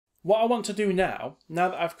What I want to do now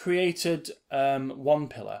that I've created one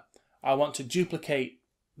pillar, I want to duplicate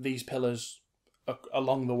these pillars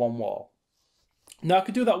along the one wall. Now I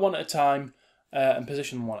could do that one at a time and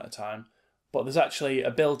position them one at a time, but there's actually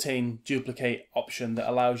a built-in duplicate option that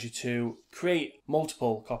allows you to create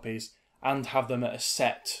multiple copies and have them at a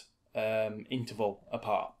set interval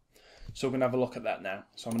apart. So we're going to have a look at that now.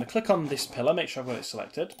 So I'm going to click on this pillar, make sure I've got it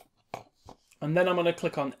selected, and then I'm going to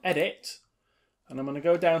click on Edit, and I'm going to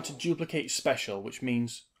go down to Duplicate Special, which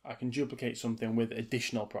means I can duplicate something with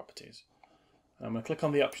additional properties. And I'm going to click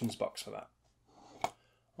on the options box for that.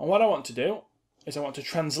 And what I want to do is I want to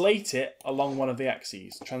translate it along one of the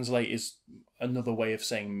axes. Translate is another way of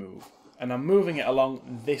saying move. And I'm moving it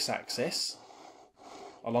along this axis,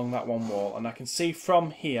 along that one wall, and I can see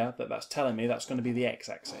from here that that's telling me that's going to be the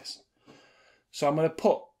x-axis. So I'm going to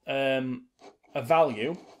put a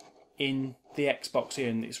value in the X box here,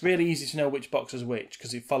 and it's really easy to know which box is which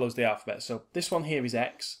because it follows the alphabet. So this one here is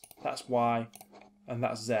X, that's Y, and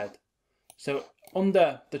that's Z. So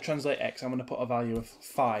under the translate X, I'm going to put a value of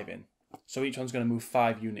 5 in. So each one's going to move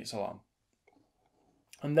 5 units along.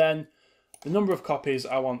 And then the number of copies,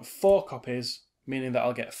 I want 4 copies, meaning that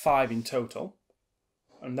I'll get 5 in total.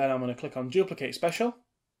 And then I'm going to click on Duplicate Special,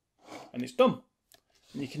 and it's done.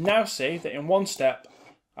 And you can now see that in one step,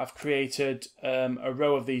 I've created a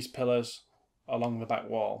row of these pillars along the back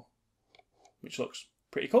wall, which looks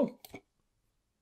pretty cool.